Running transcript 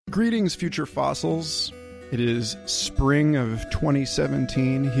Greetings, future fossils. It is spring of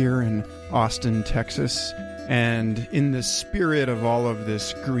 2017 here in Austin, Texas. And in the spirit of all of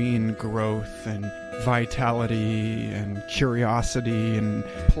this green growth and vitality and curiosity and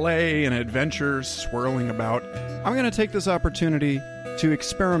play and adventure swirling about, I'm going to take this opportunity to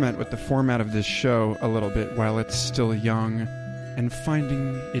experiment with the format of this show a little bit while it's still young and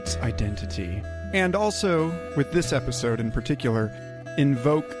finding its identity. And also, with this episode in particular,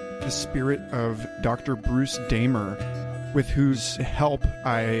 invoke the spirit of Dr. Bruce Damer, with whose help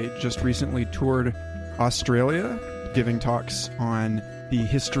I just recently toured Australia, giving talks on the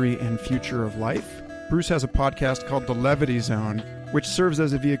history and future of life. Bruce has a podcast called The Levity Zone, which serves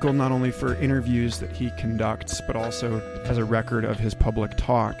as a vehicle not only for interviews that he conducts, but also as a record of his public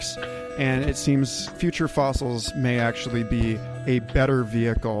talks. And it seems Future Fossils may actually be a better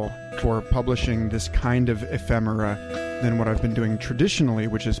vehicle for publishing this kind of ephemera than what I've been doing traditionally,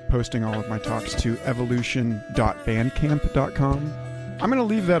 which is posting all of my talks to evolution.bandcamp.com. I'm going to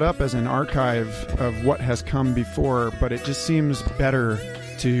leave that up as an archive of what has come before, but it just seems better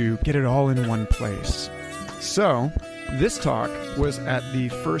to get it all in one place. So, this talk was at the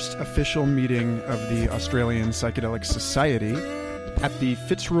first official meeting of the Australian Psychedelic Society at the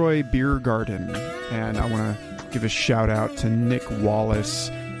Fitzroy Beer Garden. And I want to give a shout out to Nick Wallace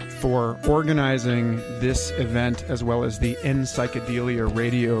for organizing this event, as well as the N Psychedelia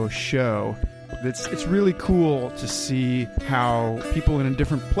radio show. It's really cool to see how people in a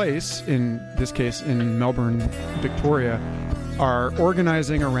different place, in this case in Melbourne, Victoria, are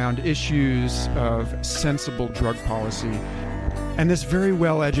organizing around issues of sensible drug policy. And this very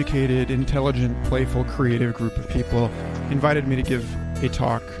well-educated, intelligent, playful, creative group of people invited me to give a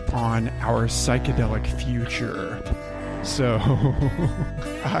talk on our psychedelic future. So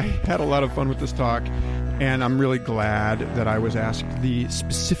I had a lot of fun with this talk, and I'm really glad that I was asked the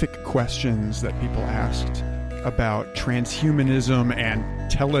specific questions that people asked about transhumanism and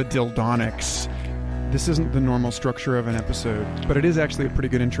teledildonics. This isn't the normal structure of an episode, but it is actually a pretty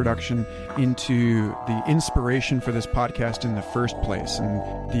good introduction into the inspiration for this podcast in the first place and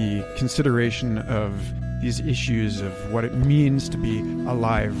the consideration of these issues of what it means to be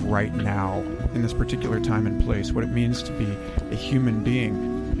alive right now in this particular time and place, what it means to be a human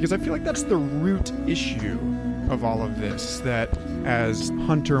being. Because I feel like that's the root issue of all of this, that as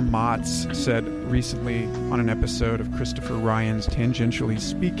Hunter Motz said recently on an episode of Christopher Ryan's Tangentially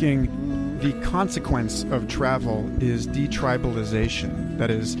Speaking, the consequence of travel is detribalization,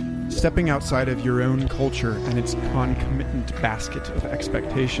 that is, stepping outside of your own culture and its concomitant basket of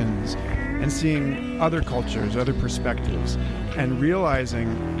expectations and seeing other cultures, other perspectives, and realizing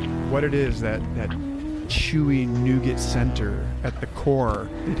what it is that chewy nougat center at the core,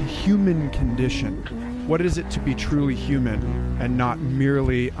 the human condition. What is it to be truly human and not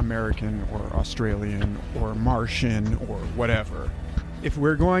merely American or Australian or Martian or whatever? If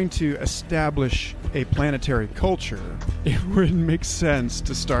we're going to establish a planetary culture, it would make sense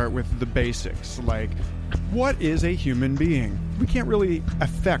to start with the basics, like, what is a human being? We can't really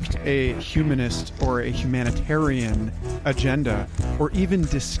affect a humanist or a humanitarian agenda or even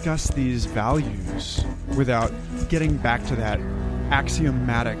discuss these values without getting back to that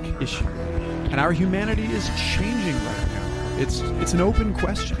axiomatic issue. And our humanity is changing right now. It's an open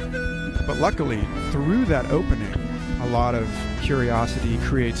question. But luckily, through that opening, a lot of curiosity,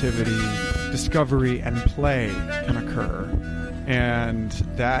 creativity, discovery, and play can occur. And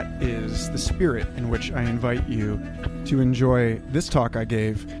that is the spirit in which I invite you to enjoy this talk I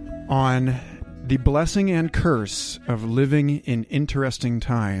gave on the blessing and curse of living in interesting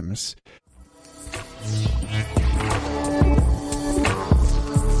times.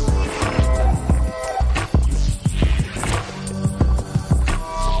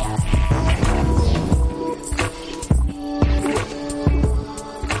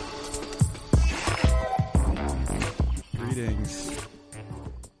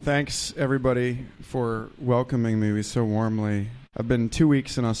 Thanks, everybody, for welcoming me so warmly. I've been 2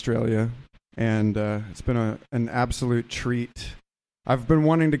 weeks in Australia, and it's been an absolute treat. I've been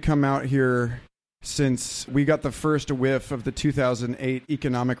wanting to come out here since we got the first whiff of the 2008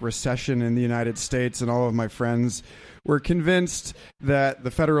 economic recession in the United States, and all of my friends were convinced that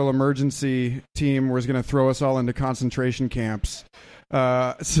the federal emergency team was going to throw us all into concentration camps.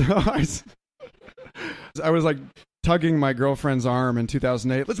 So I was like tugging my girlfriend's arm in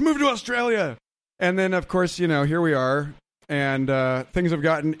 2008. Let's move to Australia. And then, of course, here we are. And things have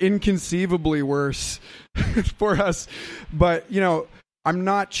gotten inconceivably worse for us. But, I'm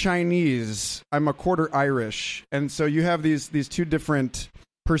not Chinese. I'm a quarter Irish. And so you have these two different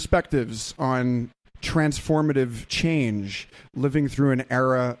perspectives on transformative change, living through an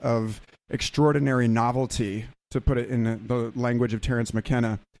era of extraordinary novelty, to put it in the language of Terence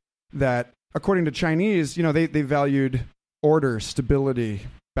McKenna, that according to Chinese, they valued order, stability,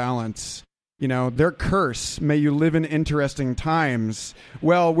 balance. Their curse, may you live in interesting times.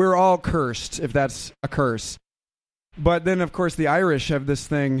 Well, we're all cursed, if that's a curse. But then, of course, the Irish have this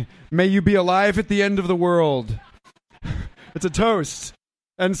thing, may you be alive at the end of the world. It's a toast.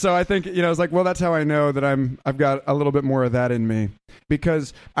 And so I think, it's like, well, that's how I know that I've got a little bit more of that in me,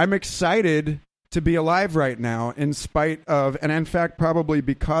 because I'm excited to be alive right now in spite of, and in fact, probably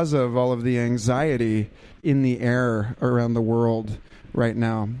because of all of the anxiety in the air around the world right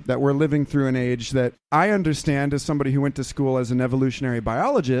now, that we're living through an age that I understand as somebody who went to school as an evolutionary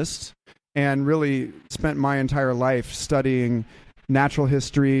biologist and really spent my entire life studying natural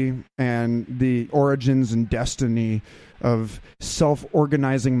history and the origins and destiny of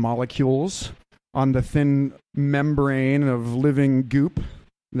self-organizing molecules on the thin membrane of living goop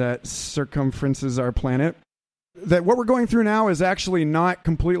that circumferences our planet. That what we're going through now is actually not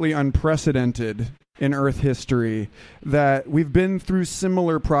completely unprecedented in Earth history, that we've been through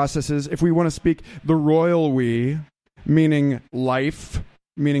similar processes. If we want to speak the royal we, meaning life,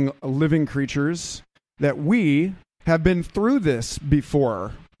 meaning living creatures, that we have been through this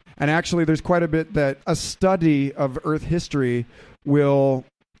before. And actually, there's quite a bit that a study of Earth history will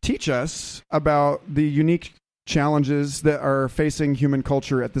teach us about the unique challenges that are facing human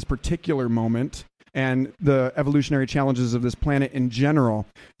culture at this particular moment, and the evolutionary challenges of this planet in general.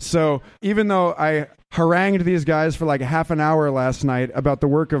 So even though I harangued these guys for like half an hour last night about the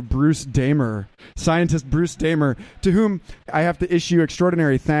work of Bruce Damer, scientist Bruce Damer, to whom I have to issue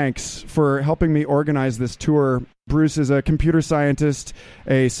extraordinary thanks for helping me organize this tour. Bruce is a computer scientist,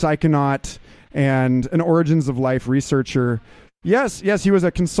 a psychonaut, and an origins of life researcher. Yes, he was a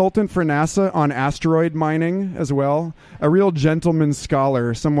consultant for NASA on asteroid mining as well. A real gentleman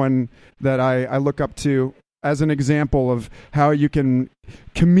scholar, someone that I look up to as an example of how you can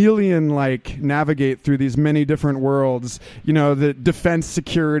chameleon-like navigate through these many different worlds. The defense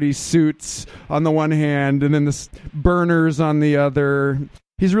security suits on the one hand, and then the burners on the other.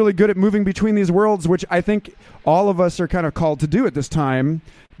 He's really good at moving between these worlds, which I think all of us are kind of called to do at this time,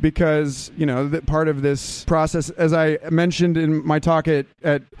 because, that part of this process, as I mentioned in my talk at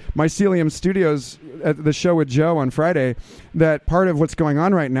Mycelium Studios at the show with Joe on Friday, that part of what's going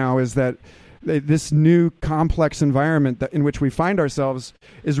on right now is that this new complex environment in which we find ourselves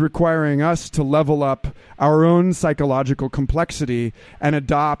is requiring us to level up our own psychological complexity and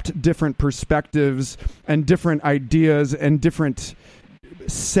adopt different perspectives and different ideas and different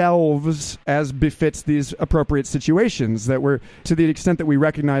selves as befits these appropriate situations. That we're, to the extent that we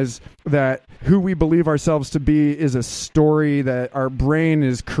recognize that who we believe ourselves to be is a story that our brain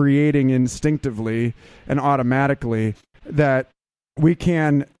is creating instinctively and automatically, that we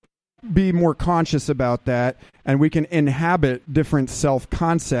can be more conscious about that, and we can inhabit different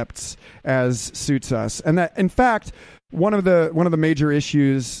self-concepts as suits us. And that, in fact, one of the major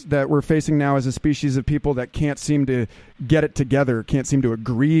issues that we're facing now as a species of people that can't seem to get it together, can't seem to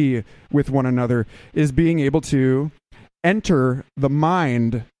agree with one another, is being able to enter the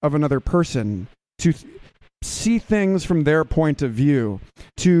mind of another person, to see things from their point of view,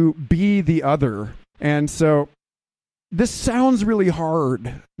 to be the other. And so this sounds really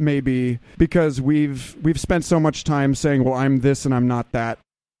hard, maybe, because we've spent so much time saying, well, I'm this and I'm not that.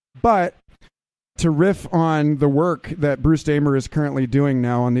 But to riff on the work that Bruce Damer is currently doing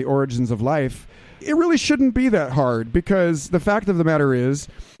now on the origins of life, it really shouldn't be that hard, because the fact of the matter is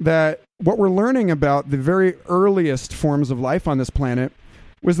that what we're learning about the very earliest forms of life on this planet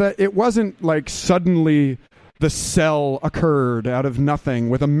was that it wasn't like suddenly the cell occurred out of nothing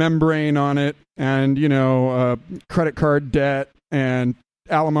with a membrane on it and, credit card debt and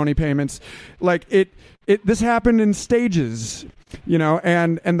alimony payments. Like this happened in stages,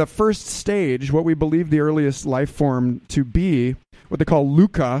 and the first stage, what we believe the earliest life form to be, what they call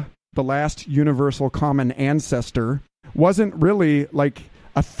LUCA, the last universal common ancestor, wasn't really like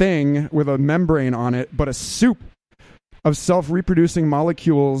a thing with a membrane on it, but a soup of self-reproducing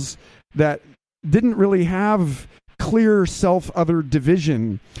molecules that didn't really have clear self-other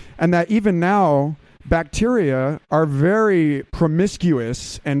division. And that even now, bacteria are very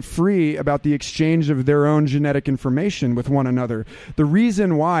promiscuous and free about the exchange of their own genetic information with one another. The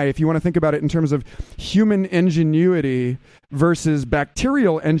reason why, if you want to think about it in terms of human ingenuity versus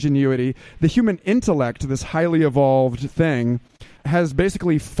bacterial ingenuity, the human intellect, this highly evolved thing, has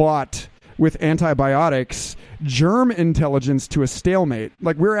basically fought with antibiotics germ intelligence to a stalemate.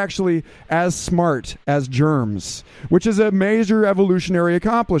 Like, we're actually as smart as germs, which is a major evolutionary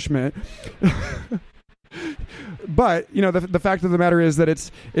accomplishment. But, the fact of the matter is that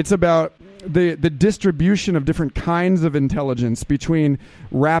it's about the distribution of different kinds of intelligence between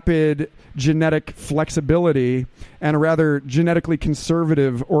rapid genetic flexibility and a rather genetically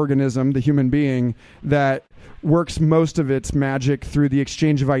conservative organism, the human being, that works most of its magic through the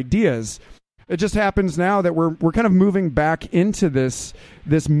exchange of ideas. It just happens now that we're kind of moving back into this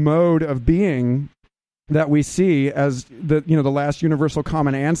mode of being that we see as the last universal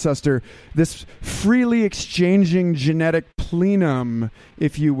common ancestor, this freely exchanging genetic plenum,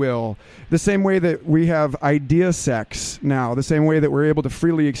 if you will. The same way that we have idea sex now, the same way that we're able to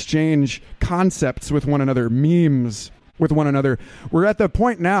freely exchange concepts with one another, memes with one another. We're at the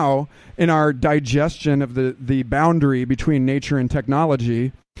point now in our digestion of the boundary between nature and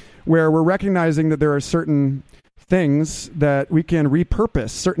technology where we're recognizing that there are certain things that we can repurpose,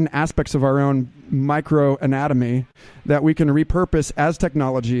 certain aspects of our own microanatomy that we can repurpose as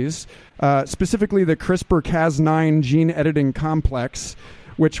technologies, specifically the CRISPR-Cas9 gene editing complex,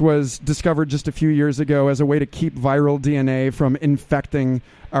 which was discovered just a few years ago as a way to keep viral DNA from infecting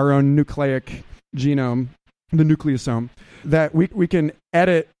our own nucleic genome, the nucleosome, that we can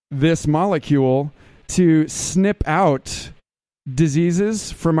edit this molecule to snip out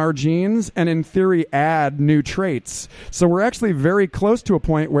diseases from our genes and in theory add new traits. So we're actually very close to a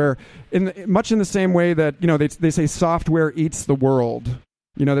point where much in the same way that they say software eats the world,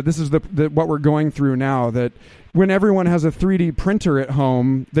 that this is what we're going through now, that when everyone has a 3D printer at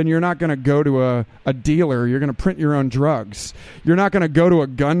home, then you're not going to go to a dealer, you're going to print your own drugs. You're not going to go to a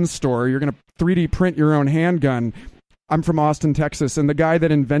gun store, you're going to 3D print your own handgun. I'm from Austin, Texas, and the guy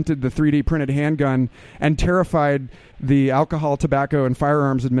that invented the 3D printed handgun and terrified the Alcohol, Tobacco, and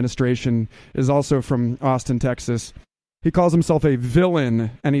Firearms Administration is also from Austin, Texas. He calls himself a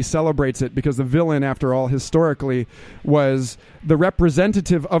villain, and he celebrates it because the villain, after all, historically, was the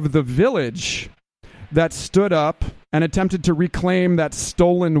representative of the village that stood up and attempted to reclaim that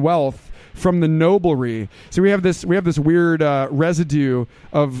stolen wealth from the noblery. So we have this weird residue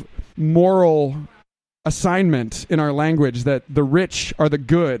of moral assignment in our language that the rich are the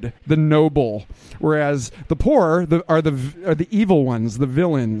good, the noble, whereas the poor are the evil ones, the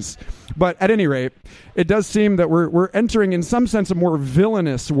villains. But at any rate, it does seem that we're entering in some sense a more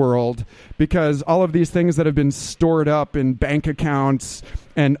villainous world because all of these things that have been stored up in bank accounts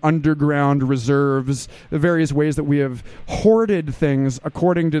and underground reserves, the various ways that we have hoarded things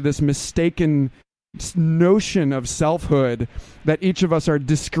according to this mistaken notion of selfhood, that each of us are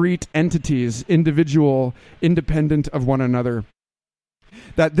discrete entities, individual, independent of one another.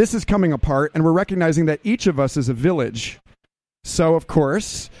 That this is coming apart, and we're recognizing that each of us is a village. So, of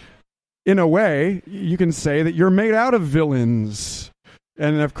course, in a way, you can say that you're made out of villains.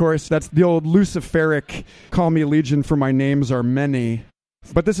 And, of course, that's the old Luciferic, call me legion for my names are many.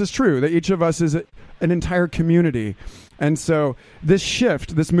 But this is true, that each of us is an entire community. And so this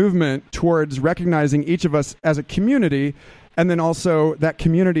shift, this movement towards recognizing each of us as a community, and then also that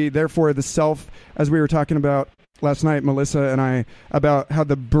community, therefore the self, as we were talking about last night, Melissa and I, about how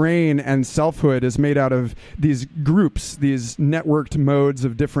the brain and selfhood is made out of these groups, these networked modes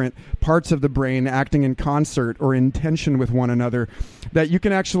of different parts of the brain acting in concert or in tension with one another, that you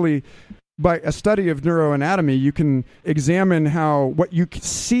can actually, by a study of neuroanatomy, you can examine how what you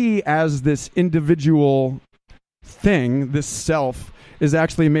see as this individual thing, this self, is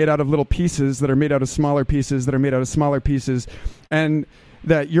actually made out of little pieces that are made out of smaller pieces that are made out of smaller pieces, and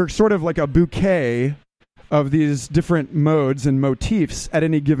that you're sort of like a bouquet of these different modes and motifs at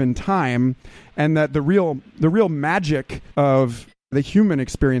any given time, and that the real magic of the human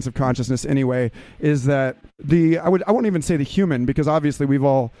experience of consciousness anyway is that I won't even say the human, because obviously we've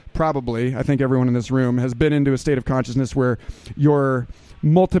all probably, I think everyone in this room has been into a state of consciousness where your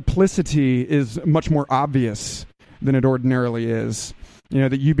multiplicity is much more obvious than it ordinarily is.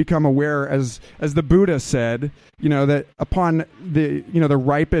 That you become aware, as the Buddha said, that upon the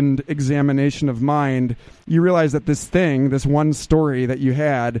ripened examination of mind, you realize that this one story that you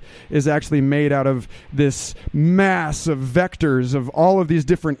had is actually made out of this mass of vectors of all of these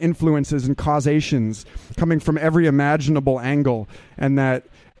different influences and causations coming from every imaginable angle. And that,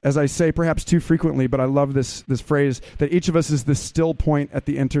 as I say perhaps too frequently, but I love this phrase, that each of us is the still point at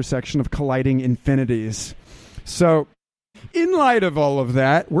the intersection of colliding infinities. So, in light of all of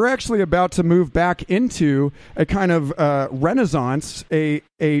that, we're actually about to move back into a kind of renaissance, a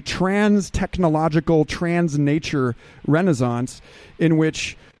trans-technological, trans-nature renaissance, in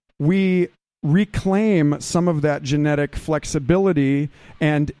which we reclaim some of that genetic flexibility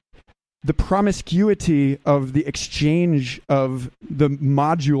and the promiscuity of the exchange of the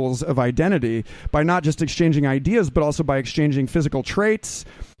modules of identity by not just exchanging ideas, but also by exchanging physical traits,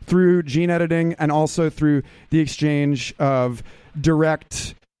 through gene editing and also through the exchange of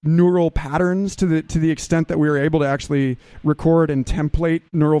direct neural patterns to the extent that we were able to actually record and template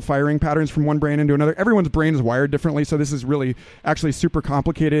neural firing patterns from one brain into another. Everyone's brain is wired differently, so this is really actually super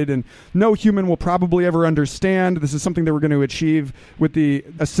complicated, and no human will probably ever understand. This is something that we're going to achieve with the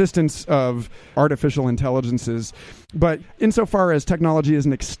assistance of artificial intelligences. But insofar as technology is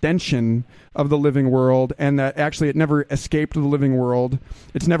an extension of the living world, and that actually it never escaped the living world,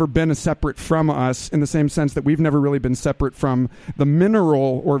 it's never been a separate from us in the same sense that we've never really been separate from the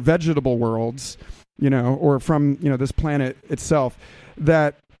mineral or vegetable worlds, or from, this planet itself,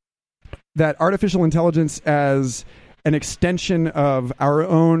 that artificial intelligence as an extension of our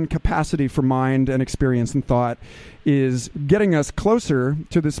own capacity for mind and experience and thought is getting us closer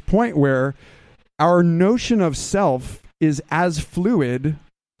to this point where our notion of self is as fluid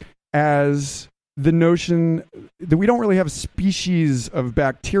as the notion that we don't really have species of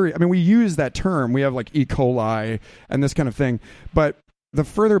bacteria. I mean, we use that term. We have like E. coli and this kind of thing. But the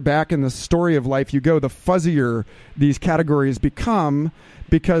further back in the story of life you go, the fuzzier these categories become,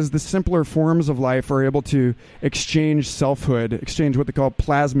 because the simpler forms of life are able to exchange selfhood, exchange what they call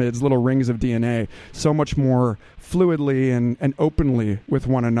plasmids, little rings of DNA, so much more fluidly and openly with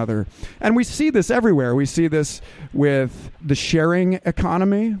one another. And we see this everywhere. We see this with the sharing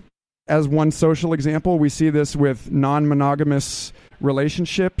economy as one social example. We see this with non-monogamous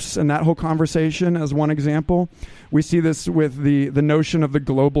relationships and that whole conversation as one example. We see this with the notion of the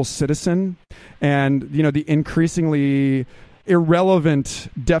global citizen and, the increasingly irrelevant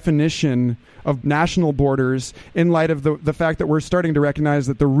definition of national borders in light of the fact that we're starting to recognize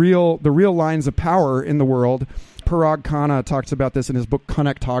that the real lines of power in the world, Parag Khanna talks about this in his book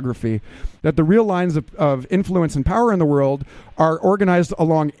Connectography, that the real lines of influence and power in the world are organized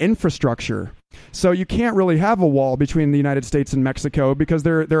along infrastructure. So you can't really have a wall between the United States and Mexico because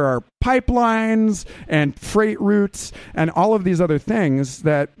there are pipelines and freight routes and all of these other things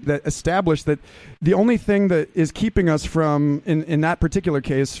that establish that the only thing that is keeping us from, in that particular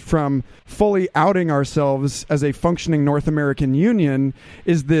case, from fully outing ourselves as a functioning North American Union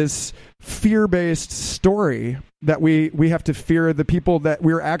is this fear-based story that we have to fear the people that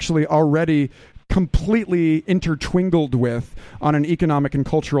we're actually already completely intertwingled with on an economic and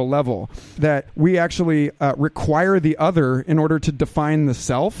cultural level, that we actually require the other in order to define the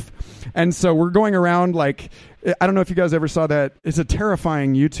self. And so we're going around like, I don't know if you guys ever saw that. It's a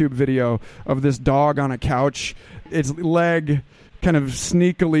terrifying YouTube video of this dog on a couch. Its leg kind of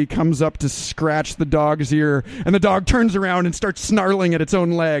sneakily comes up to scratch the dog's ear, and the dog turns around and starts snarling at its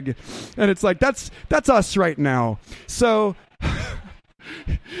own leg. And it's like, that's us right now. So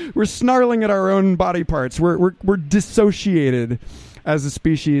we're snarling at our own body parts. We're dissociated as a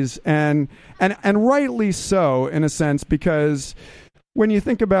species, and rightly so in a sense, because when you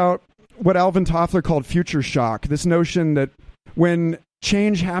think about what Alvin Toffler called future shock, this notion that when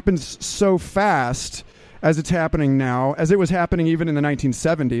change happens so fast as it's happening now, as it was happening even in the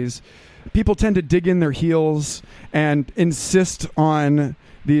 1970s, people tend to dig in their heels and insist on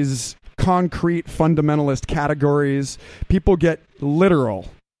these concrete fundamentalist categories. People get literal.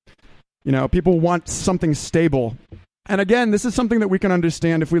 People want something stable. And again, this is something that we can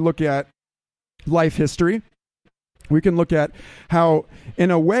understand if we look at life history. We can look at how,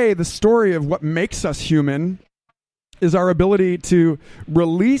 in a way, the story of what makes us human is our ability to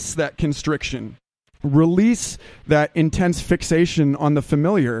release that constriction, release that intense fixation on the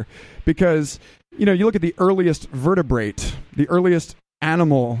familiar. Because, you look at the earliest vertebrate, the earliest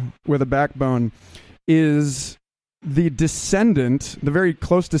animal with a backbone is the very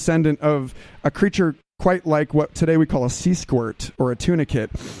close descendant of a creature quite like what today we call a sea squirt or a tunicate.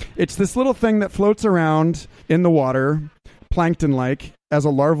 It's this little thing that floats around in the water, plankton-like, as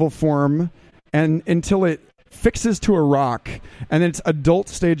a larval form, and until it fixes to a rock, and its adult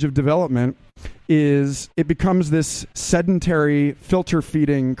stage of development is it becomes this sedentary,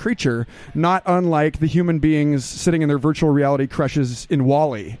 filter-feeding creature, not unlike the human beings sitting in their virtual reality crushes in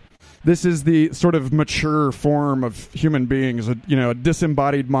WALL-E. This is the sort of mature form of human beings, a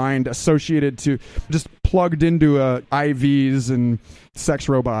disembodied mind associated to just plugged into IVs and sex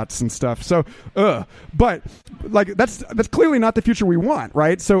robots and stuff. So, but like that's clearly not the future we want,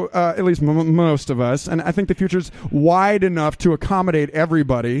 right? So at least most of us, and I think the future's wide enough to accommodate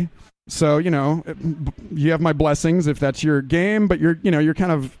everybody. So, you have my blessings if that's your game, but you're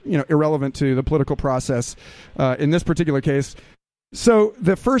kind of, irrelevant to the political process in this particular case. So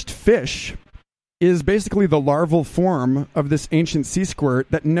the first fish is basically the larval form of this ancient sea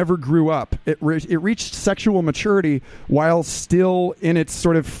squirt that never grew up. It reached sexual maturity while still in its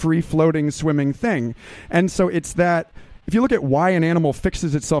sort of free-floating swimming thing. And so it's that if you look at why an animal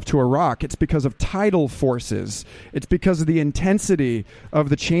fixes itself to a rock, it's because of tidal forces. It's because of the intensity of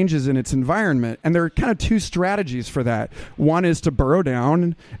the changes in its environment. And there are kind of two strategies for that. One is to burrow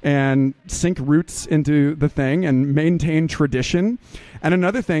down and sink roots into the thing and maintain tradition. And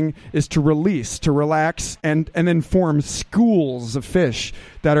another thing is to release, to relax, and then form schools of fish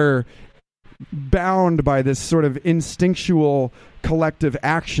that are bound by this sort of instinctual collective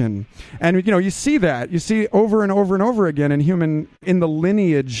action. And you see that. You see over and over and over again in the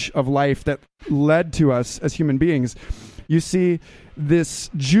lineage of life that led to us as human beings. You see this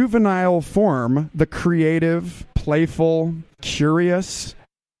juvenile form, the creative, playful, curious,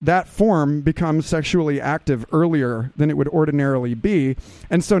 that form becomes sexually active earlier than it would ordinarily be.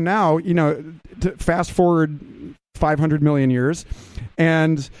 And so now, to fast forward 500 million years,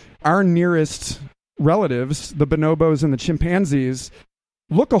 and our nearest relatives, the bonobos and the chimpanzees,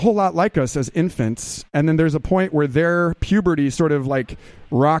 look a whole lot like us as infants. And then there's a point where their puberty sort of like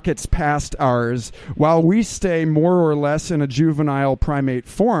rockets past ours, while we stay more or less in a juvenile primate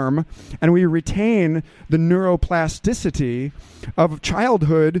form, and we retain the neuroplasticity of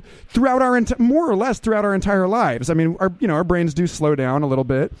childhood throughout more or less throughout our entire lives. I mean, our brains do slow down a little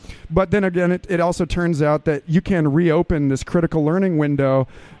bit, but then again, it also turns out that you can reopen this critical learning window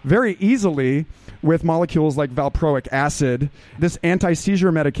very easily with molecules like valproic acid, this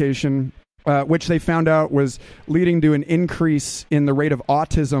anti-seizure medication, which they found out was leading to an increase in the rate of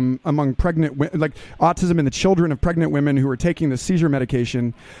autism among pregnant women, like autism in the children of pregnant women who were taking the seizure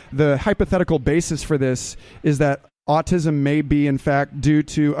medication. The hypothetical basis for this is that autism may be, in fact, due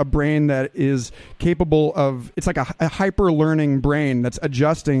to a brain that is capable of, it's like a hyper-learning brain that's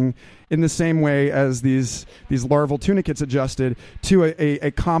adjusting in the same way as these larval tunicates adjusted to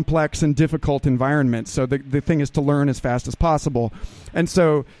a complex and difficult environment. So the thing is to learn as fast as possible. And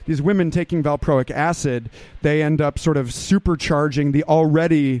so these women taking valproic acid, they end up sort of supercharging the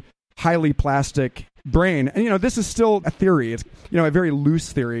already highly plastic brain. And, this is still a theory. It's, a very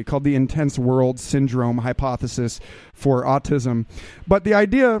loose theory called the intense world syndrome hypothesis for autism. But the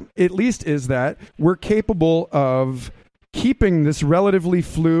idea, at least, is that we're capable of keeping this relatively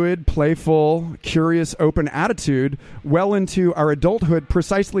fluid, playful, curious, open attitude well into our adulthood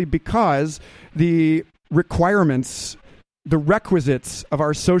precisely because the requisites of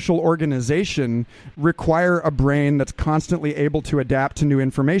our social organization require a brain that's constantly able to adapt to new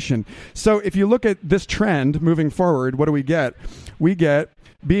information. So if you look at this trend moving forward, what do we get? We get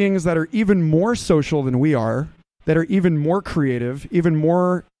beings that are even more social than we are, that are even more creative, even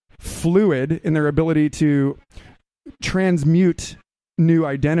more fluid in their ability to transmute new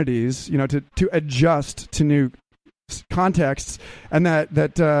identities, to adjust to new contexts, and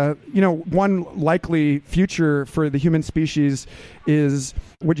that one likely future for the human species is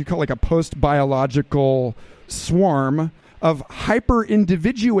what you call like a post-biological swarm of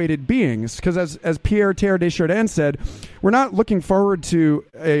hyper-individuated beings. Because as Pierre Teilhard de Chardin said, we're not looking forward to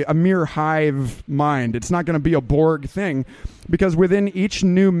a mere hive mind. It's not going to be a Borg thing, because within each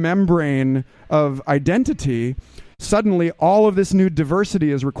new membrane of identity, suddenly all of this new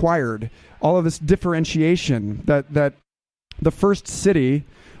diversity is required. All of this differentiation that the first city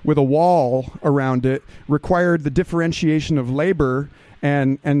with a wall around it required the differentiation of labor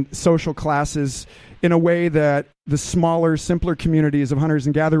and social classes in a way that the smaller, simpler communities of hunters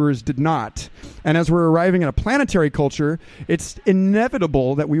and gatherers did not. And as we're arriving at a planetary culture, it's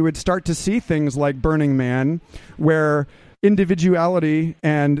inevitable that we would start to see things like Burning Man, where individuality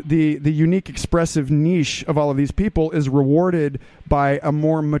and the unique expressive niche of all of these people is rewarded by a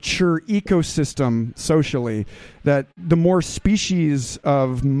more mature ecosystem socially. That the more species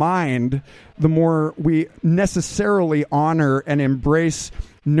of mind, the more we necessarily honor and embrace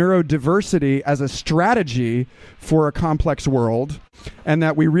neurodiversity as a strategy for a complex world, and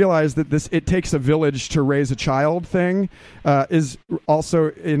that we realize that it takes a village to raise a child thing is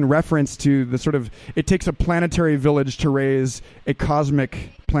also in reference to the sort of, it takes a planetary village to raise a cosmic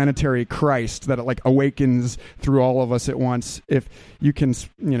planetary Christ that like awakens through all of us at once, if you can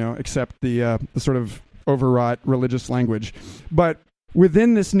accept the sort of overwrought religious language. But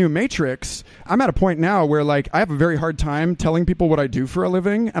within this new matrix, I'm at a point now where I have a very hard time telling people what I do for a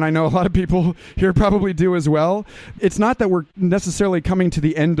living, and I know a lot of people here probably do as well. It's not that we're necessarily coming to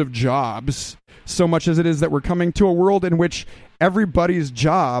the end of jobs so much as it is that we're coming to a world in which everybody's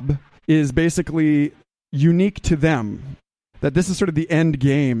job is basically unique to them. That this is sort of the end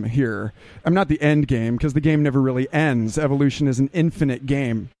game here. I'm not the end game, because the game never really ends. Evolution is an infinite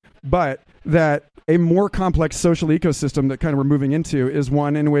game. But that a more complex social ecosystem that kind of we're moving into is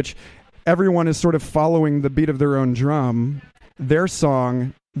one in which everyone is sort of following the beat of their own drum, their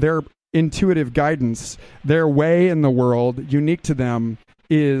song, their intuitive guidance, their way in the world, unique to them,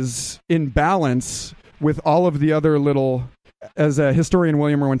 is in balance with all of the other little, as a historian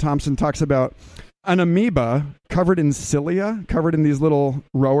William Irwin Thompson talks about, an amoeba covered in cilia, covered in these little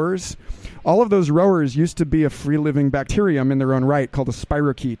rowers. All of those rowers used to be a free-living bacterium in their own right called a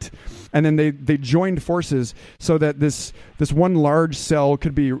spirochete. And then they joined forces so that this one large cell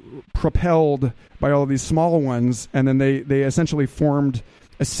could be propelled by all of these small ones, and then they essentially formed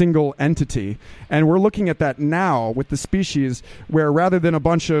a single entity. And we're looking at that now with the species, where rather than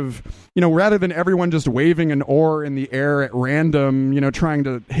rather than everyone just waving an oar in the air at random, trying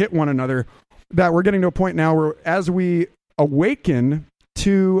to hit one another, that we're getting to a point now where as we awaken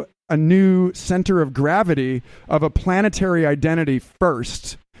to a new center of gravity of a planetary identity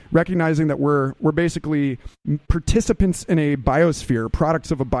first, recognizing that we're basically participants in a biosphere,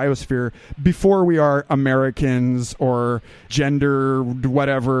 products of a biosphere, before we are Americans or gender,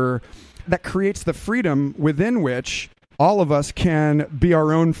 whatever, that creates the freedom within which all of us can be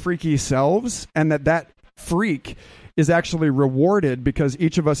our own freaky selves, and that freak is actually rewarded because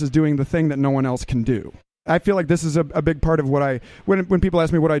each of us is doing the thing that no one else can do. I feel like this is a big part of what when people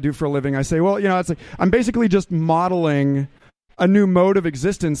ask me what I do for a living, I say, well, it's like I'm basically just modeling a new mode of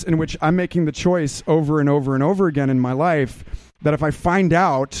existence in which I'm making the choice over and over and over again in my life that if I find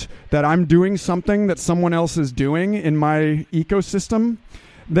out that I'm doing something that someone else is doing in my ecosystem,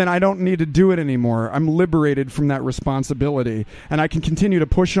 then I don't need to do it anymore. I'm liberated from that responsibility, and I can continue to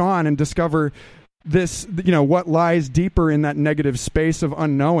push on and discover this, what lies deeper in that negative space of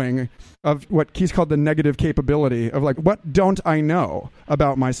unknowing, of what he's called the negative capability of, like, what don't I know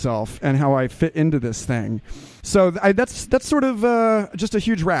about myself and how I fit into this thing. So that's sort of just a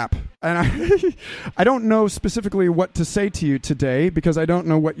huge wrap. And I don't know specifically what to say to you today because I don't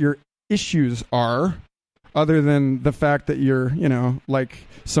know what your issues are, other than the fact that you're, like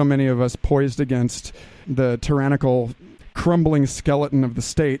so many of us, poised against the tyrannical, crumbling skeleton of the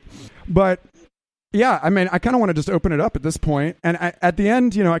state. But yeah, I mean, I kind of want to just open it up at this point. And at the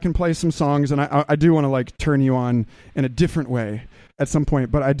end, I can play some songs, and I do want to, like, turn you on in a different way at some point.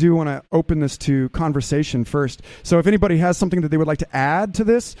 But I do want to open this to conversation first. So if anybody has something that they would like to add to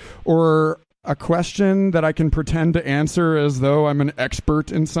this, or a question that I can pretend to answer as though I'm an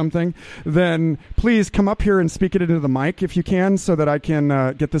expert in something, then please come up here and speak it into the mic if you can, so that I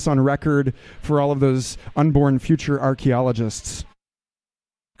can get this on record for all of those unborn future archaeologists.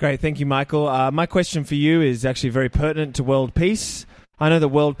 Great, thank you, Michael. My question for you is actually very pertinent to world peace. I know that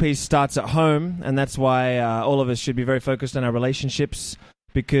world peace starts at home, and that's why all of us should be very focused on our relationships,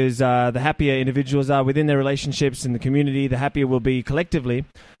 because the happier individuals are within their relationships in the community, the happier we'll be collectively.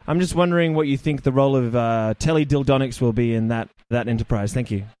 I'm just wondering what you think the role of teledildonics will be in that enterprise. Thank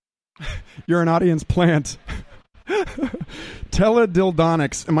you. You're an audience plant.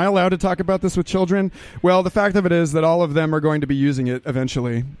 Teledildonics. Am I allowed to talk about this with children? Well, the fact of it is that all of them are going to be using it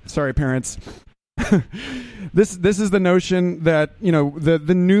eventually. Sorry, parents. This is the notion that,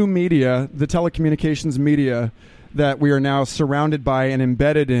 the new media, the telecommunications media that we are now surrounded by and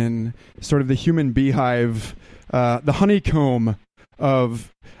embedded in, sort of the human beehive, the honeycomb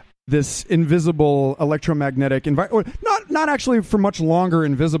of this invisible electromagnetic environment, not actually for much longer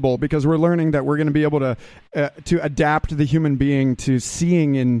invisible, because we're learning that we're going to be able to adapt the human being to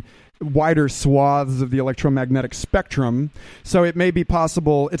seeing in wider swaths of the electromagnetic spectrum. So it may be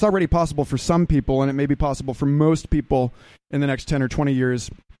possible, it's already possible for some people, and it may be possible for most people in the next 10 or 20 years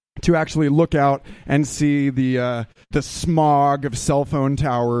to actually look out and see the smog of cell phone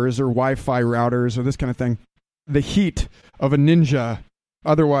towers or Wi-Fi routers or this kind of thing. The heat of a ninja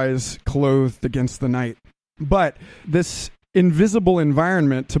otherwise clothed against the night. But this invisible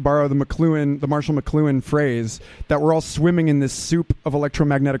environment, to borrow the Marshall McLuhan phrase, that we're all swimming in this soup of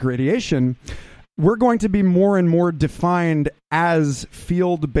electromagnetic radiation, we're going to be more and more defined as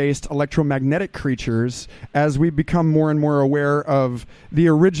field-based electromagnetic creatures as we become more and more aware of the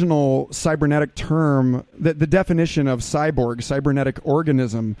original cybernetic term, the definition of cybernetic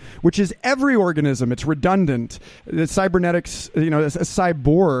organism, which is every organism. It's redundant. The cybernetics, a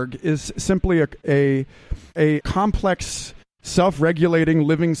cyborg is simply a complex, self-regulating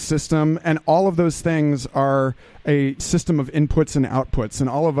living system, and all of those things are a system of inputs and outputs, and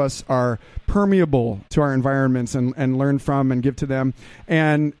all of us are permeable to our environments and learn from and give to them.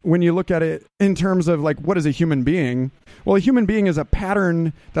 And when you look at it in terms of, like, what is a human being? Well, a human being is a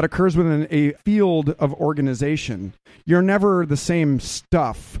pattern that occurs within a field of organization. You're never the same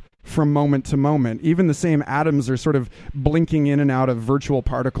stuff from moment to moment. Even the same atoms are sort of blinking in and out of virtual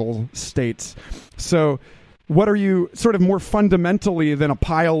particle states. So what are you sort of more fundamentally than a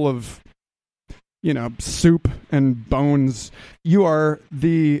pile of soup and bones. You are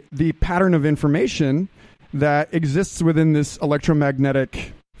the pattern of information that exists within this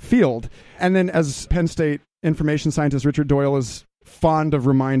electromagnetic field. And then, as Penn State information scientist Richard Doyle is fond of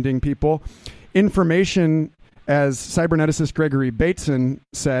reminding people, information, as cyberneticist Gregory Bateson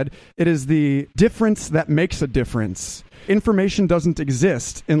said, it is the difference that makes a difference. Information doesn't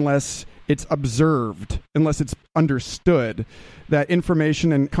exist unless it's observed, unless it's understood. That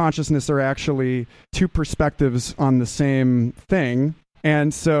information and consciousness are actually two perspectives on the same thing.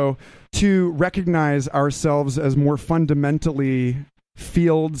 And so to recognize ourselves as more fundamentally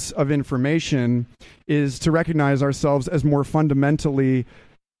fields of information is to recognize ourselves as more fundamentally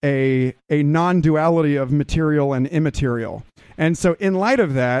a non-duality of material and immaterial. And so in light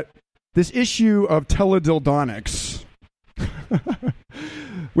of that, this issue of teledildonics,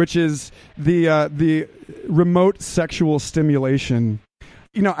 which is the remote sexual stimulation,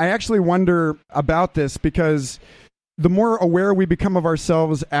 I actually wonder about this because the more aware we become of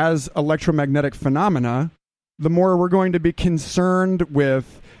ourselves as electromagnetic phenomena, the more we're going to be concerned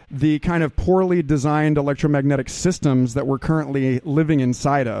with the kind of poorly designed electromagnetic systems that we're currently living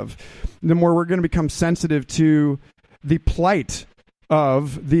inside of. The more we're going to become sensitive to the plight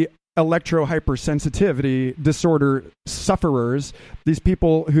of the electro-hypersensitivity disorder sufferers, these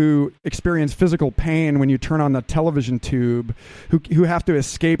people who experience physical pain when you turn on the television tube, who have to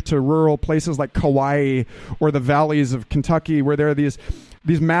escape to rural places like Kauai or the valleys of Kentucky, where there are these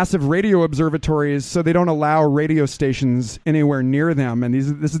massive radio observatories, so they don't allow radio stations anywhere near them. And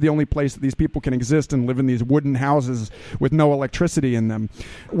this is the only place that these people can exist and live in these wooden houses with no electricity in them.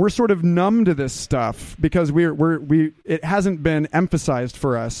 We're sort of numb to this stuff because it hasn't been emphasized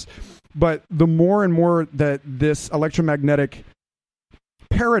for us. But the more and more that this electromagnetic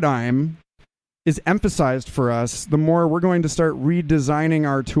paradigm is emphasized for us, the more we're going to start redesigning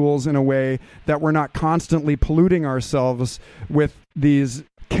our tools in a way that we're not constantly polluting ourselves with these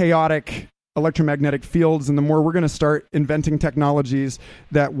chaotic electromagnetic fields, and the more we're going to start inventing technologies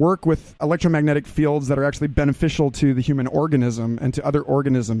that work with electromagnetic fields that are actually beneficial to the human organism and to other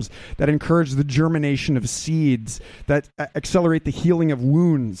organisms, that encourage the germination of seeds, that accelerate the healing of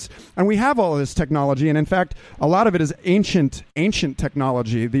wounds. And we have all of this technology, and in fact, a lot of it is ancient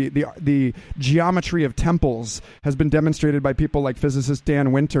technology. The geometry of temples has been demonstrated by people like physicist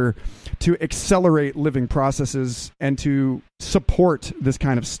Dan Winter to accelerate living processes and to support this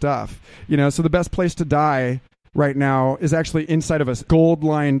kind of stuff. So the best place to die right now is actually inside of a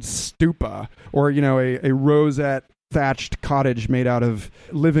gold-lined stupa, or a rosette thatched cottage made out of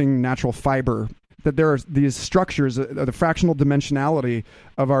living natural fiber. That there are these structures, the fractional dimensionality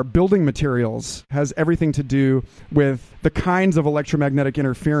of our building materials has everything to do with the kinds of electromagnetic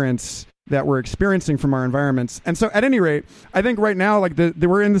interference that we're experiencing from our environments. And so at any rate, I think right now,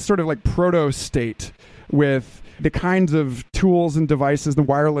 we're in this sort of proto state with the kinds of tools and devices, the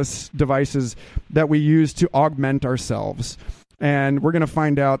wireless devices that we use to augment ourselves. And we're going to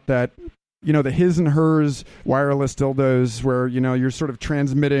find out that, the his and hers wireless dildos where, you're sort of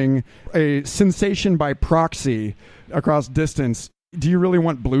transmitting a sensation by proxy across distance. Do you really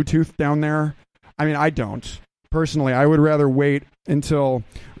want Bluetooth down there? I mean, I don't. Personally, I would rather wait until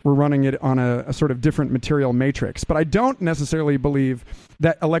we're running it on a sort of different material matrix. But I don't necessarily believe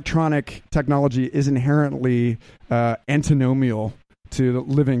that electronic technology is inherently antinomial to the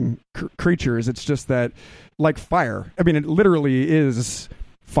living creatures. It's just that, like fire, it literally is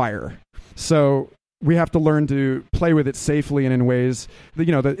fire. So we have to learn to play with it safely and in ways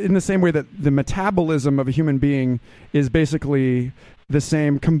that, in the same way that the metabolism of a human being is basically the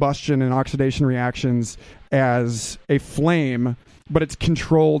same combustion and oxidation reactions as a flame, but it's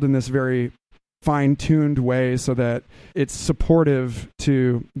controlled in this very fine-tuned way so that it's supportive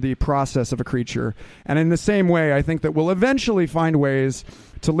to the process of a creature. And in the same way, I think that we'll eventually find ways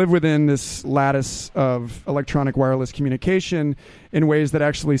to live within this lattice of electronic wireless communication in ways that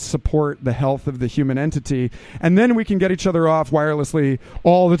actually support the health of the human entity. And then we can get each other off wirelessly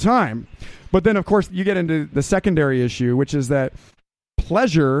all the time. But then, of course, you get into the secondary issue, which is that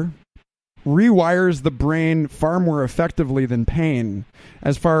pleasure rewires the brain far more effectively than pain.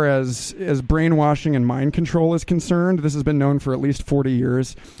 As far as brainwashing and mind control is concerned, this has been known for at least 40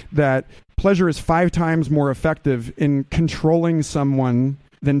 years, that pleasure is 5 times more effective in controlling someone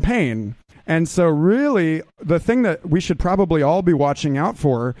than pain. And so really, the thing that we should probably all be watching out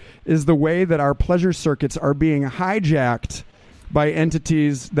for is the way that our pleasure circuits are being hijacked by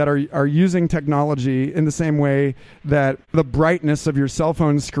entities that are using technology in the same way that the brightness of your cell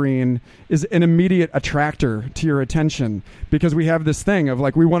phone screen is an immediate attractor to your attention, because we have this thing of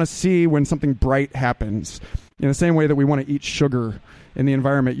we want to see when something bright happens. In the same way that we want to eat sugar in the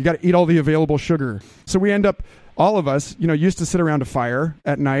environment, you got to eat all the available sugar. So we end up, all of us, used to sit around a fire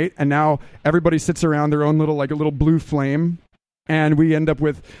at night, and now everybody sits around their own little blue flame. And we end up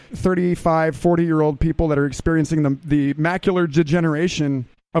with 35, 40-year-old people that are experiencing the macular degeneration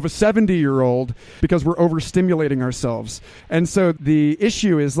of a 70-year-old because we're overstimulating ourselves. And so the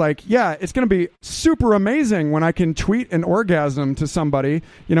issue is it's going to be super amazing when I can tweet an orgasm to somebody,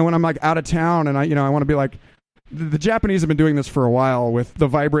 when I'm out of town and I want to be like, the Japanese have been doing this for a while with the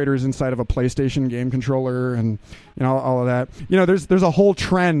vibrators inside of a PlayStation game controller and all of that. There's a whole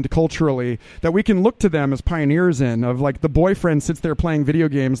trend culturally that we can look to them as pioneers in, of the boyfriend sits there playing video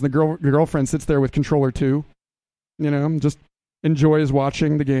games and the girlfriend sits there with controller 2, just enjoys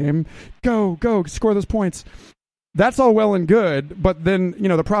watching the game. Go, score those points. That's all well and good, but then,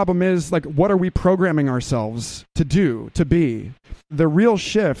 the problem is, what are we programming ourselves to do, to be? The real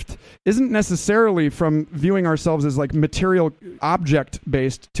shift isn't necessarily from viewing ourselves as material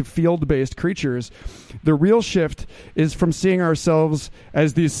object-based to field-based creatures. The real shift is from seeing ourselves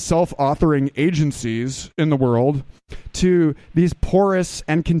as these self-authoring agencies in the world to these porous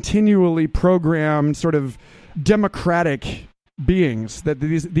and continually programmed sort of democratic beings, that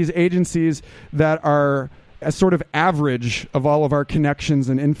these agencies that are a sort of average of all of our connections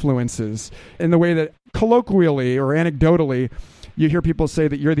and influences, in the way that colloquially or anecdotally you hear people say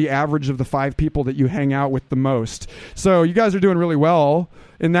that you're the average of the 5 people that you hang out with the most. So you guys are doing really well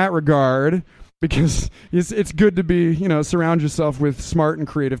in that regard, because it's good to be, surround yourself with smart and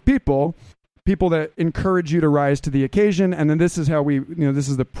creative people that encourage you to rise to the occasion. And then this is how this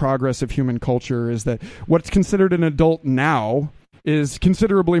is the progress of human culture, is that what's considered an adult now is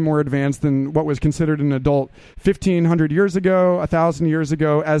considerably more advanced than what was considered an adult 1,500 years ago, 1,000 years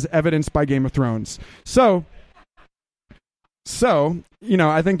ago, as evidenced by Game of Thrones. So,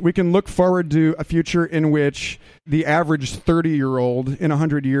 I think we can look forward to a future in which the average 30-year-old in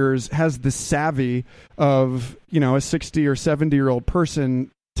 100 years has the savvy of, a 60 or 70-year-old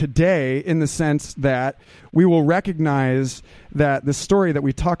person today, in the sense that we will recognize that the story that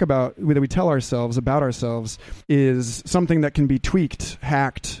we talk about, that we tell ourselves about ourselves, is something that can be tweaked,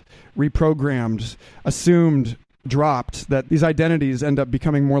 hacked, reprogrammed, assumed, dropped, that these identities end up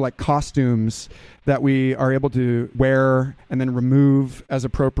becoming more like costumes that we are able to wear and then remove as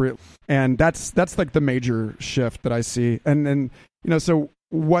appropriate. And that's the major shift that I see. And then, so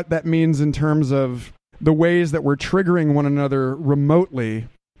what that means in terms of the ways that we're triggering one another remotely,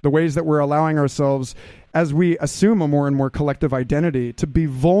 the ways that we're allowing ourselves, as we assume a more and more collective identity, to be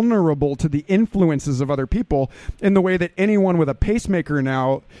vulnerable to the influences of other people, in the way that anyone with a pacemaker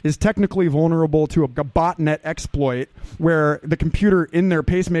now is technically vulnerable to a botnet exploit, where the computer in their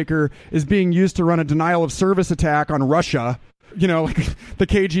pacemaker is being used to run a denial of service attack on Russia. The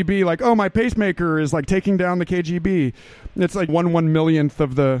KGB, oh, my pacemaker is taking down the KGB. It's 1/1,000,000th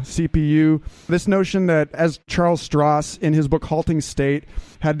of the CPU. This notion that, as Charles Stross in his book Halting State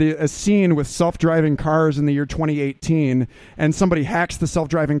had a scene with self-driving cars in the year 2018, and somebody hacks the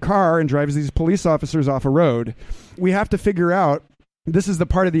self-driving car and drives these police officers off a road. We have to figure out, this is the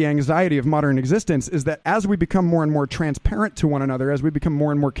part of the anxiety of modern existence, is that as we become more and more transparent to one another, as we become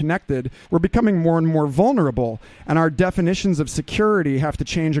more and more connected, we're becoming more and more vulnerable, and our definitions of security have to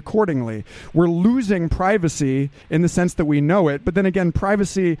change accordingly. We're losing privacy in the sense that we know it, but then again,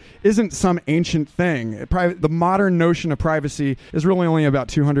 privacy isn't some ancient thing. The modern notion of privacy is really only about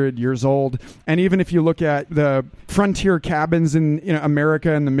 200 years old, and even if you look at the frontier cabins in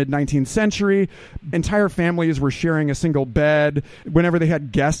America in the mid-19th century, entire families were sharing a single bed. Whenever they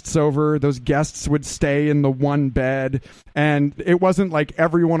had guests over, those guests would stay in the one bed. And it wasn't like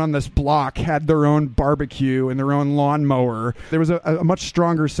everyone on this block had their own barbecue and their own lawnmower. There was a much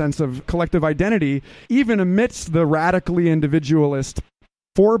stronger sense of collective identity, even amidst the radically individualist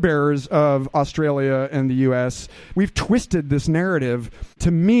forebears of Australia and the US. We've twisted this narrative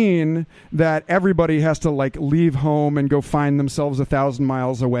to mean that everybody has to leave home and go find themselves 1,000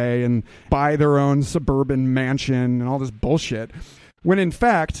 miles away and buy their own suburban mansion and all this bullshit. When in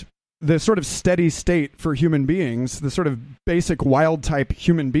fact, the sort of steady state for human beings, the sort of basic wild type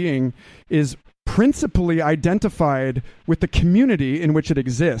human being, is principally identified with the community in which it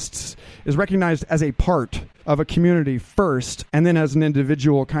exists, is recognized as a part of a community first, and then as an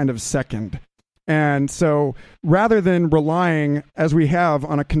individual kind of second. And so rather than relying, as we have,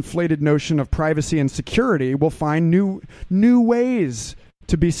 on a conflated notion of privacy and security, we'll find new ways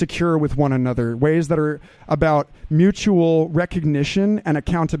to be secure with one another, ways that are about mutual recognition and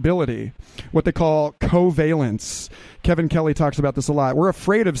accountability, what they call covalence. Kevin Kelly talks about this a lot. We're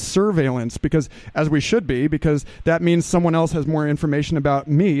afraid of surveillance, because, as we should be, because that means someone else has more information about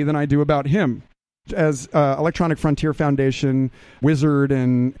me than I do about him. As Electronic Frontier Foundation wizard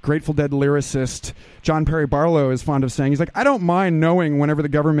and Grateful Dead lyricist John Perry Barlow is fond of saying, he's like, I don't mind knowing whenever the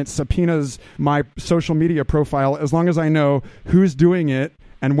government subpoenas my social media profile as long as I know who's doing it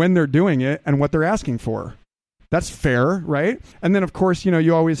and when they're doing it and what they're asking for. That's fair, right? And then, of course,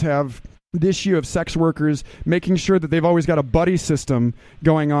 you always have the issue of sex workers making sure that they've always got a buddy system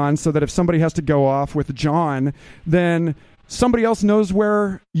going on so that if somebody has to go off with John, then somebody else knows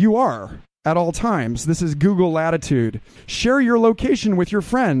where you are at all times. This is Google Latitude. Share your location with your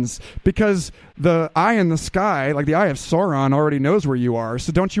friends because the eye in the sky, like the eye of Sauron, already knows where you are.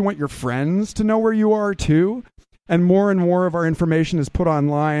 So don't you want your friends to know where you are too? And more of our information is put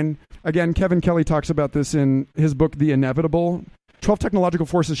online. Again, Kevin Kelly talks about this in his book, The Inevitable, 12 Technological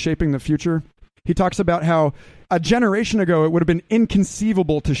Forces Shaping the Future. He talks about how a generation ago it would have been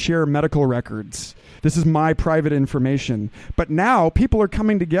inconceivable to share medical records. This is my private information. But now people are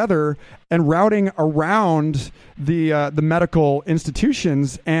coming together and routing around the medical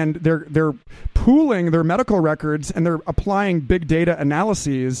institutions, and they're pooling their medical records, and they're applying big data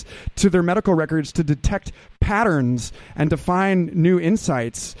analyses to their medical records to detect patterns and to find new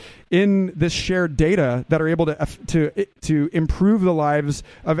insights in this shared data that are able to improve the lives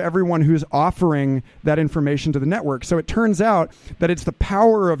of everyone who's offering that information to the network. So it turns out that it's the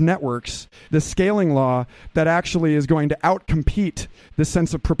power of networks, the scaling law, that actually is going to outcompete this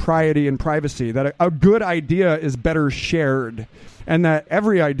sense of propriety and privacy, that a good idea is better shared, and that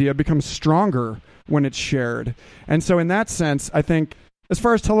every idea becomes stronger when it's shared. And so in that sense, I think, as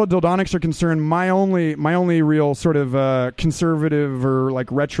far as teledildonics are concerned, my only real sort of conservative or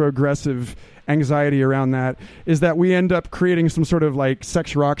like retrogressive anxiety around that is that we end up creating some sort of like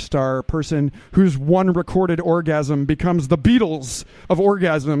sex rock star person whose one recorded orgasm becomes the Beatles of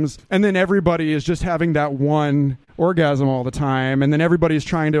orgasms, and then everybody is just having that one orgasm all the time, and then everybody's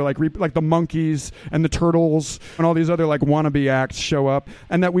trying to like the Monkees and the Turtles and all these other like wannabe acts show up,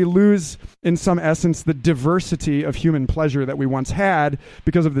 and that we lose in some essence the diversity of human pleasure that we once had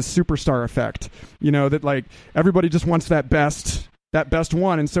because of this superstar effect. That like everybody just wants that best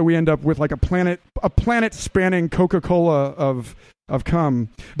one, and so we end up with like a planet spanning Coca-Cola of cum.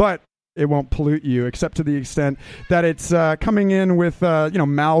 But it won't pollute you, except to the extent that it's coming in with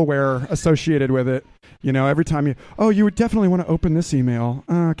malware associated with it. Every time you would definitely want to open this email.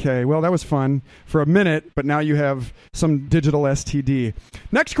 Okay, well, that was fun for a minute, but now you have some digital STD.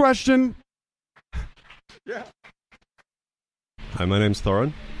 Next question. Yeah. Hi, my name's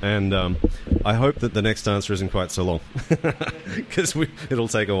Thorin, and I hope that the next answer isn't quite so long, because it'll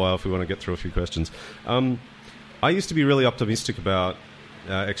take a while if we want to get through a few questions. I used to be really optimistic about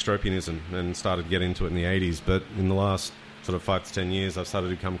extropianism and started to get into it in the 80s, but in the last sort of 5 to 10 years, I've started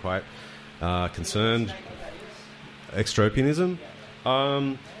to become quite concerned. Extropianism?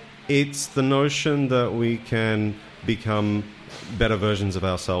 It's the notion that we can become better versions of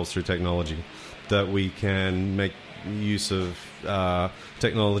ourselves through technology, that we can make use of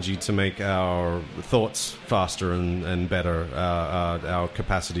technology to make our thoughts faster and better, our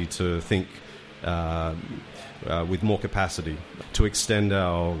capacity to think with more capacity, to extend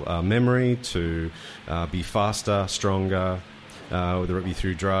our memory, to be faster, stronger, whether it be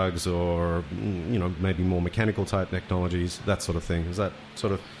through drugs or maybe more mechanical type technologies, that sort of thing. Is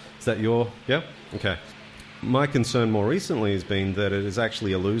that your okay? My concern more recently has been that it is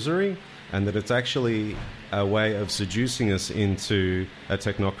actually illusory, and that it's actually a way of seducing us into a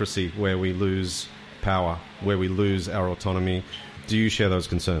technocracy where we lose power, where we lose our autonomy. Do you share those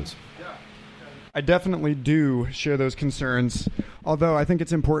concerns? I definitely do share those concerns, although I think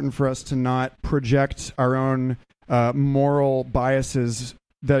it's important for us to not project our own moral biases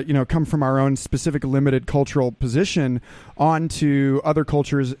that come from our own specific limited cultural position onto other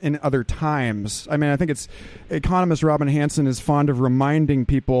cultures in other times. I mean, I think economist Robin Hanson is fond of reminding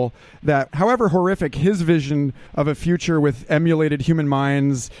people that however horrific his vision of a future with emulated human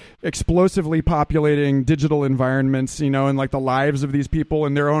minds, explosively populating digital environments, and like the lives of these people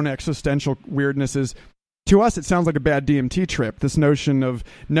and their own existential weirdnesses, to us, it sounds like a bad DMT trip. This notion of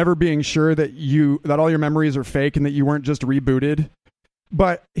never being sure that all your memories are fake and that you weren't just rebooted.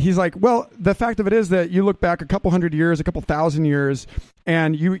 But he's like, well, the fact of it is that you look back a couple hundred years, a couple thousand years,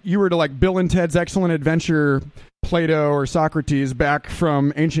 and you were to like Bill and Ted's Excellent Adventure, Plato or Socrates back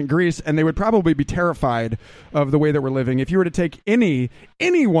from ancient Greece, and they would probably be terrified of the way that we're living. If you were to take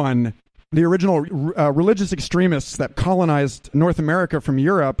anyone, the original religious extremists that colonized North America from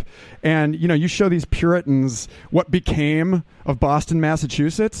Europe, and you show these Puritans what became of Boston,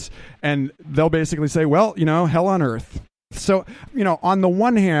 Massachusetts, and they'll basically say, well, hell on earth. So, on the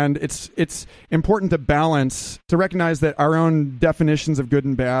one hand, it's important to balance, to recognize that our own definitions of good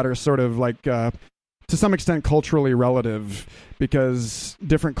and bad are sort of like to some extent culturally relative because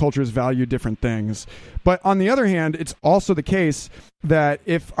different cultures value different things. But on the other hand, it's also the case that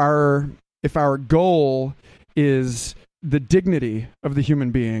if our goal is the dignity of the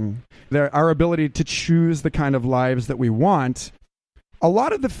human being, our ability to choose the kind of lives that we want, a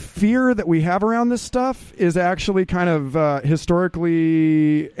lot of the fear that we have around this stuff is actually kind of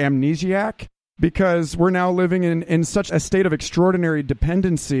historically amnesiac, because we're now living in such a state of extraordinary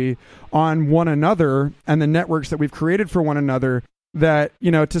dependency on one another and the networks that we've created for one another that,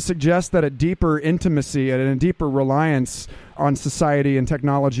 to suggest that a deeper intimacy and a deeper reliance on society and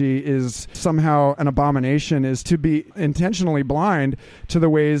technology is somehow an abomination is to be intentionally blind to the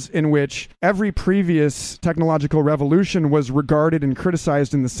ways in which every previous technological revolution was regarded and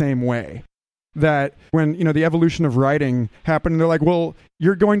criticized in the same way. That when, the evolution of writing happened, they're like, well,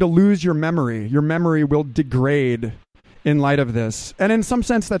 you're going to lose your memory. Your memory will degrade in light of this. And in some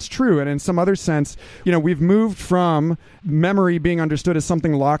sense, that's true. And in some other sense, we've moved from memory being understood as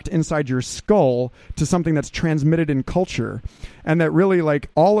something locked inside your skull to something that's transmitted in culture. And that really,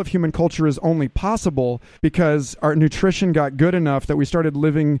 all of human culture is only possible because our nutrition got good enough that we started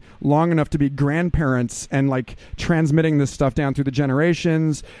living long enough to be grandparents and, transmitting this stuff down through the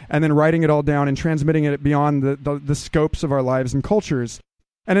generations and then writing it all down and transmitting it beyond the scopes of our lives and cultures.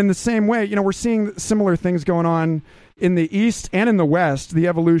 And in the same way, we're seeing similar things going on in the East and in the West. The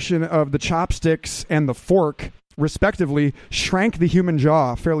evolution of the chopsticks and the fork, respectively, shrank the human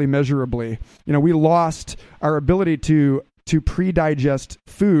jaw fairly measurably. We lost our ability to pre-digest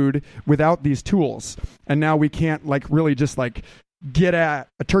food without these tools. And now we can't really just get at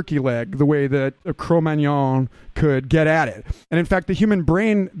a turkey leg the way that a Cro-Magnon could get at it. And in fact, the human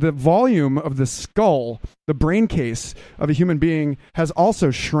brain, the volume of the skull, the brain case of a human being has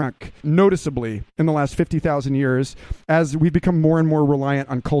also shrunk noticeably in the last 50,000 years as we've become more and more reliant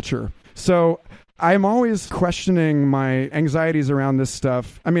on culture. So I'm always questioning my anxieties around this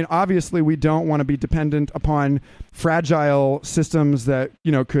stuff. I mean, obviously, we don't want to be dependent upon fragile systems that,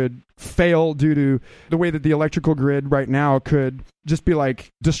 could fail due to the way that the electrical grid right now could just be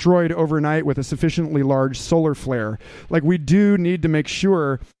destroyed overnight with a sufficiently large solar flare. We do need to make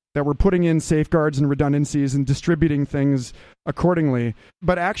sure that we're putting in safeguards and redundancies and distributing things accordingly.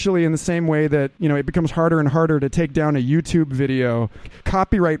 But actually, in the same way that, it becomes harder and harder to take down a YouTube video,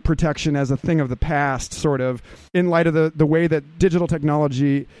 copyright protection as a thing of the past, sort of, in light of the way that digital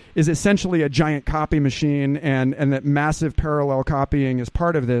technology is essentially a giant copy machine and that massive parallel copying is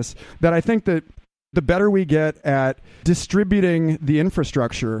part of this, that I think that the better we get at distributing the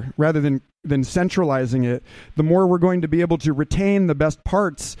infrastructure rather than centralizing it, the more we're going to be able to retain the best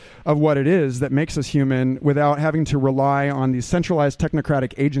parts of what it is that makes us human without having to rely on these centralized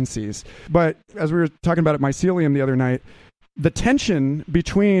technocratic agencies. But as we were talking about at Mycelium the other night, the tension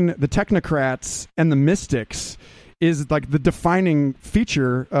between the technocrats and the mystics is the defining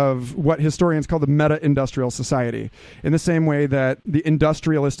feature of what historians call the meta-industrial society. In the same way that the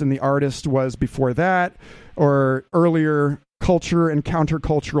industrialist and the artist was before that, or earlier culture and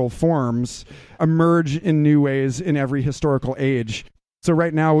countercultural forms emerge in new ways in every historical age. So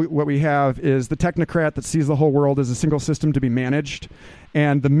right now what we have is the technocrat that sees the whole world as a single system to be managed,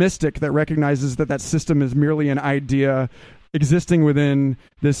 and the mystic that recognizes that system is merely an idea existing within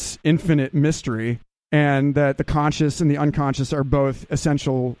this infinite mystery, and that the conscious and the unconscious are both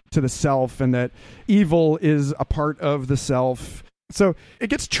essential to the self, and that evil is a part of the self. So it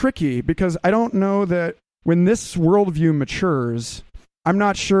gets tricky because I don't know that when this worldview matures, I'm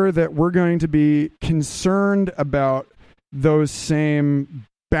not sure that we're going to be concerned about those same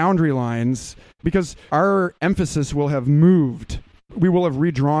boundary lines because our emphasis will have moved. We will have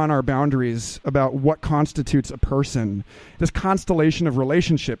redrawn our boundaries about what constitutes a person, this constellation of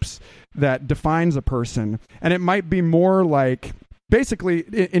relationships that defines a person. And it might be more basically,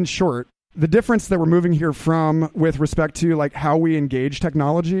 in short, the difference that we're moving here from with respect to how we engage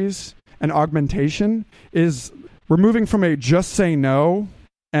technologies and augmentation is we're moving from a just say no,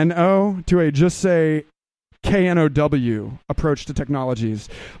 N-O, to a just say KNOW approach to technologies.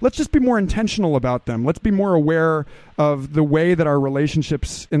 Let's just be more intentional about them. Let's be more aware of the way that our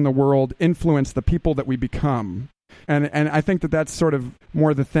relationships in the world influence the people that we become. And I think that that's sort of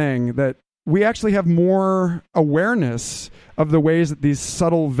more the thing, that we actually have more awareness of the ways that these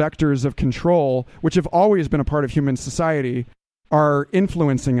subtle vectors of control, which have always been a part of human society, are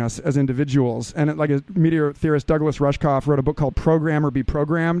influencing us as individuals. And a meteor theorist, Douglas Rushkoff, wrote a book called Program or Be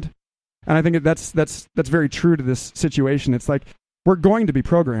Programmed. And I think that's very true to this situation. It's we're going to be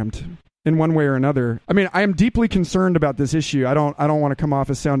programmed in one way or another. I mean, I am deeply concerned about this issue. I don't want to come off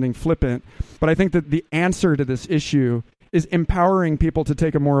as sounding flippant, but I think that the answer to this issue is empowering people to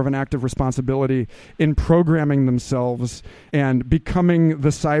take a more of an active responsibility in programming themselves and becoming the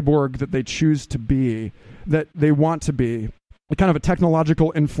cyborg that they choose to be, that they want to be. Kind of a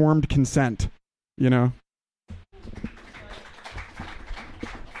technological informed consent, you know?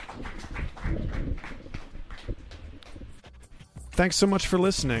 Thanks so much for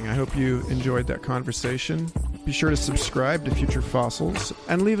listening. I hope you enjoyed that conversation. Be sure to subscribe to Future Fossils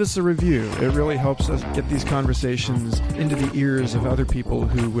and leave us a review. It really helps us get these conversations into the ears of other people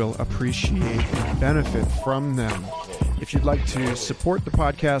who will appreciate and benefit from them. If you'd like to support the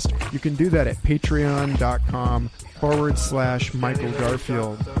podcast, you can do that at patreon.com/Michael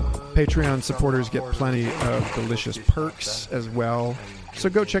Garfield. Patreon supporters get plenty of delicious perks as well. So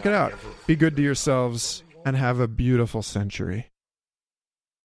go check it out. Be good to yourselves and have a beautiful century.